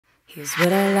Here's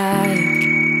what I like.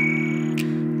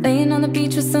 Laying on the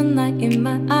beach with sunlight in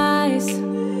my eyes,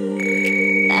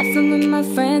 laughing with my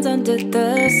friends under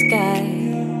the sky,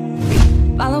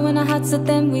 following our hearts so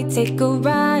then we take a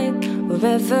ride.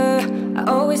 Wherever, I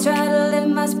always try to let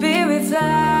my spirit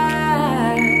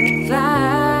fly,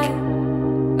 fly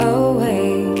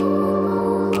away.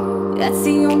 That's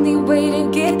the only way to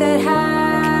get that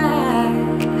high,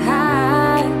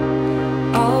 high,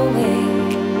 always.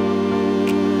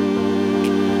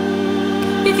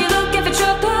 If you're looking for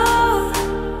trouble,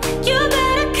 you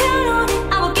better count on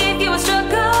it. I will give you a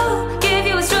struggle, give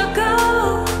you a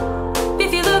struggle.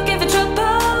 If you're looking for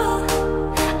trouble,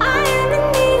 I am the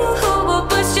needle who will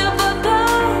push your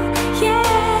bubble, yeah.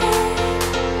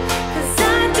 'Cause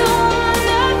I don't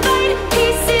wanna fight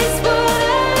pieces wood,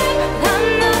 I'm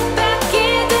not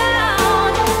backing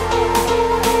down.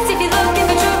 So if you're looking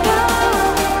for trouble,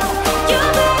 you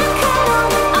better count on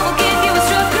it. I will give you a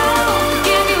struggle,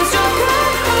 give you a struggle.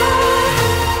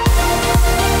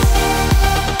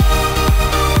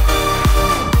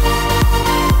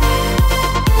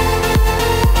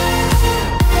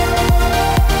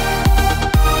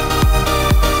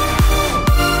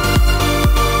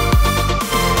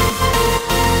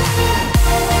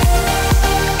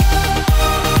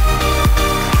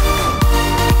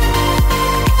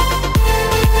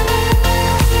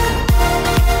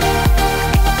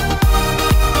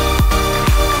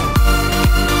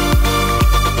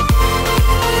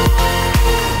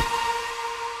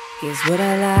 Here's what I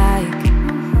like.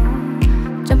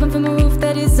 Jumping from a roof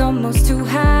that is almost too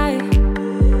high,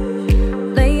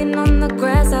 laying on the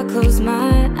grass, I close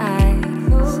my eyes,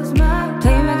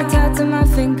 playing my guitar till my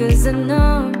fingers are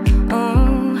numb.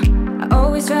 Oh, I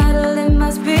always try to let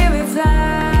my spirit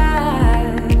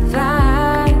fly,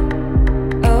 fly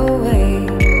away.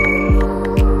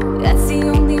 That's the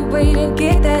only way to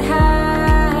get that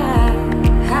high,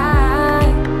 high,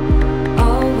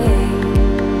 always.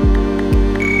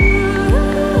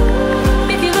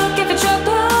 If you're looking for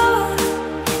trouble,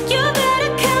 you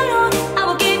better count on it. I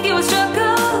will give you a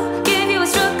struggle, give you a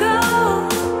struggle.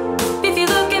 If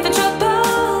you're looking for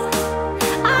trouble,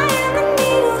 I am the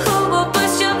needle who will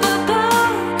push your bubble,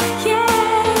 yeah.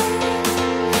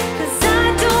 'Cause I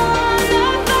don't wanna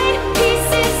fight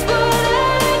pieces wood,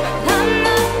 I'm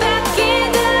not backing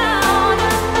down.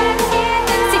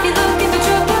 So if you're looking for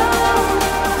trouble,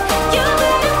 you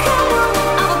better count on it.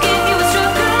 I will give you a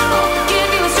struggle,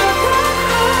 give you a struggle.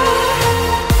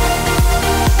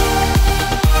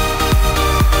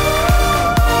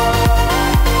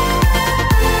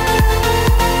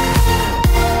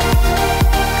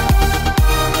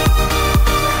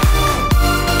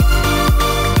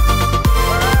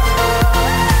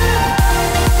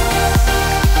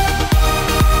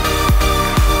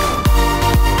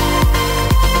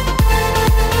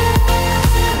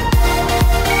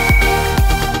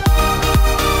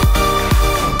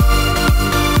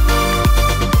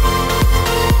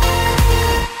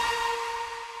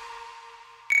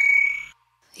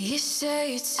 You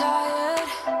say you're tired,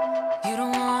 you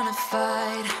don't wanna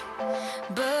fight,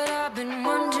 but I've been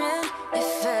wondering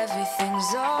if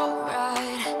everything's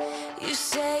alright. You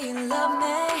say you love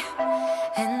me,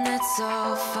 and that's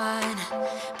all fine,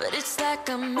 but it's like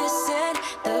I'm missing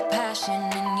the passion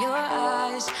in your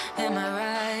eyes. Am I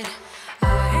right? I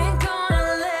ain't gonna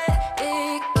let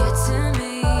it get to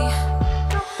me.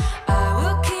 I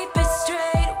will keep it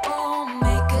straight, won't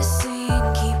make a scene,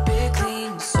 keep it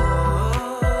clean. So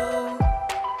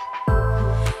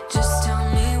just tell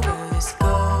me where this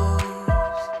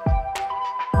goes.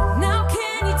 Now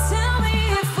can you tell me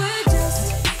if we're just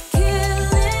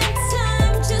killing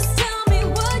time? Just tell me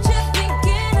what you're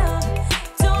thinking of.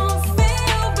 Don't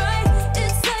feel right,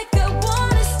 it's like I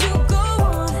want us to go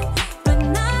on, but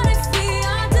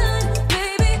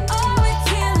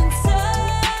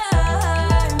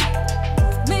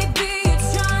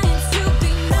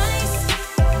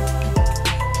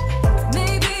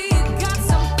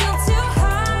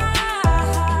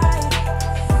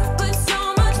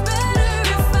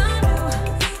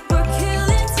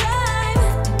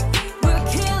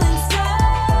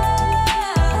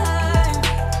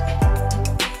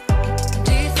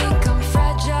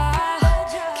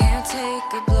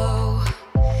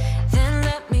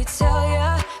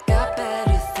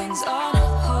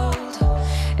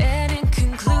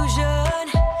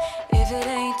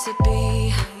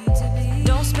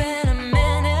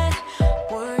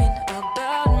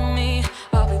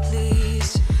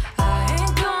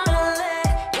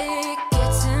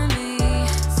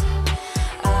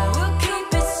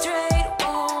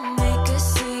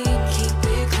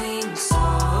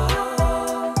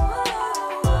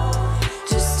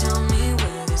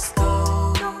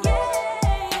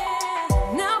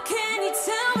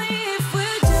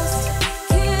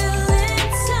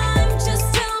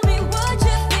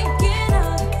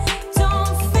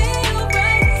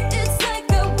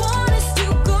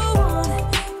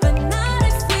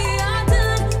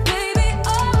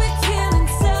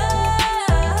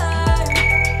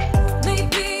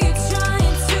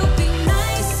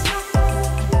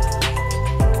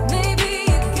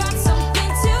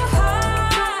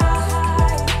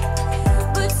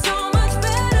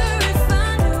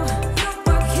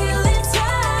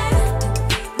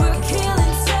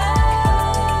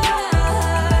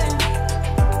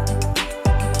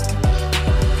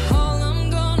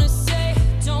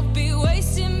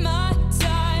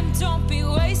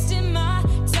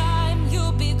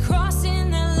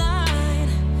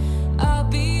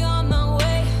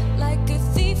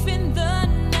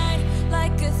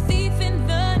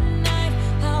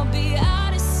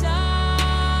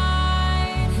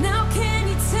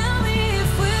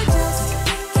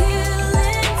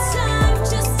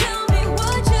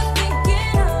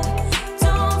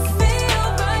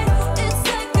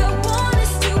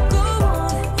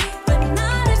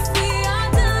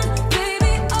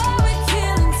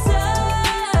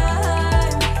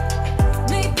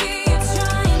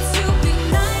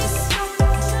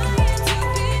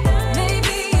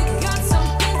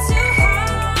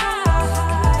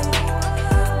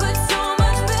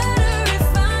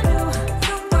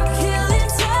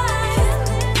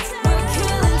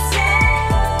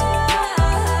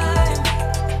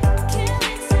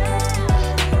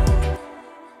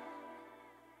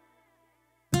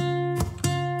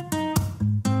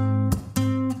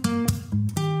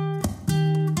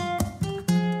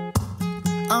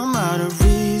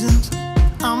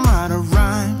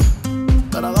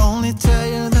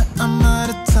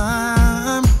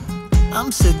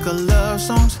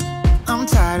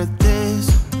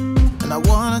and I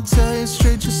wanna tell you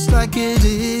straight just like it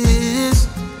is.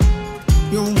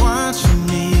 You're watching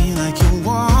me like you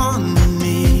want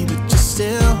me, but you're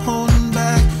still holding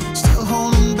back, still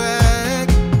holding back.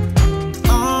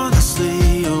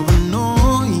 Honestly, you're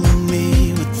annoying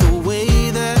me with the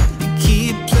way that you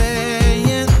keep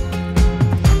playing.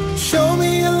 Show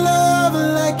me your love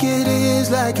like it is,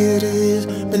 like it is.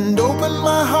 Bend open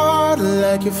my heart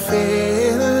like you're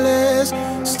fearless.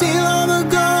 Steal all the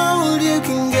gold you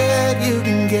can get, you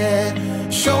can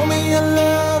get. Show me your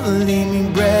love, leave me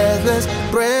breathless,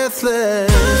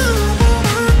 breathless.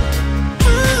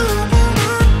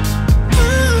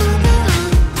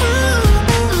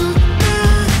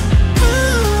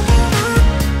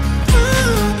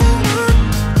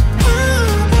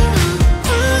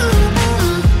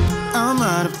 I'm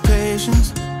out of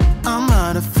patience, I'm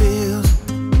out of feels,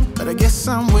 but I guess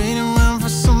I'm waiting around for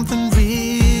something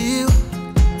real.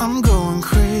 I'm going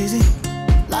crazy,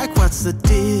 like what's the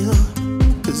deal?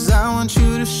 'Cause I want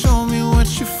you to show me what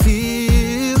you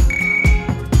feel.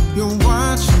 You're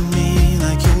watching me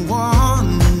like you want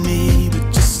me, but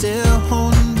you're still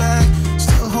holding back,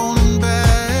 still holding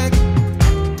back.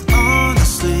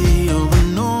 Honestly, you're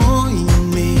annoying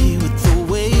me with the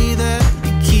way that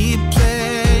you keep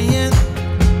playing.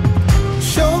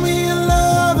 Show me your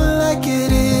love like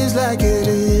it is, like it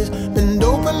is. Bend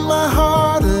open my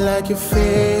heart like you're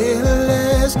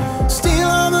fearless. Steal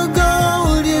all the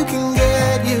gold you can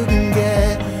get, you can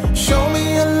get. Show me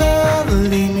your love,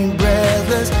 leave me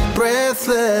breathless,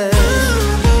 breathless.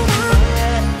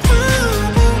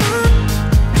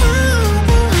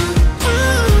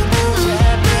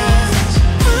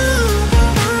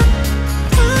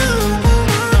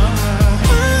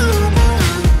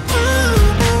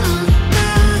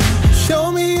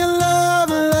 Show me your love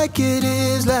like it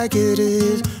is, like it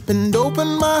is. Bend open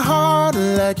my heart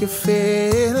like you're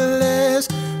fearless.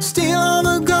 Steal all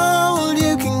the gold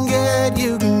you can get,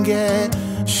 you can get.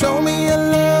 Show me your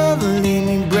love, leave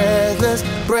me breathless,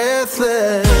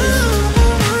 breathless.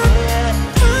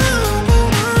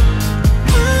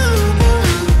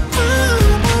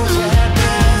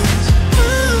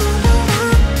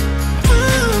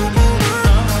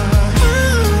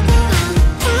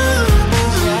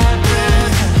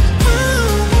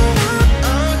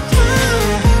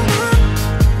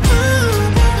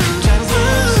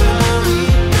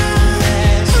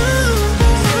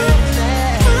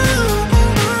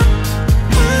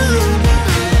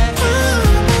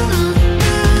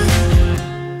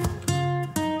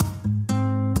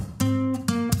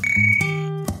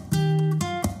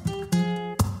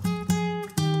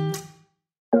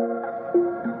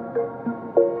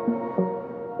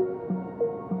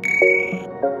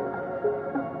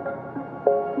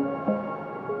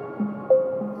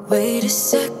 Wait a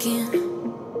second,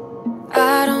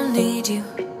 I don't need you.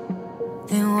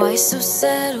 Then why so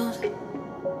settled?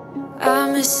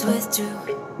 I miswithdrew.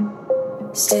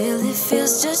 Still it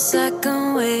feels just like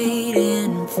I'm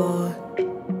waiting for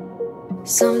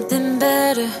something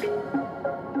better.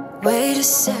 Wait a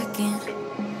second,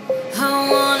 I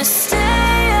wanna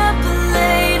stay up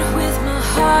late with my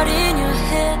heart in your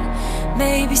head.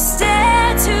 Maybe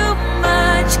stare too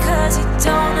much 'cause you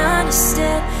don't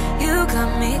understand. You got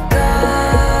me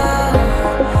going.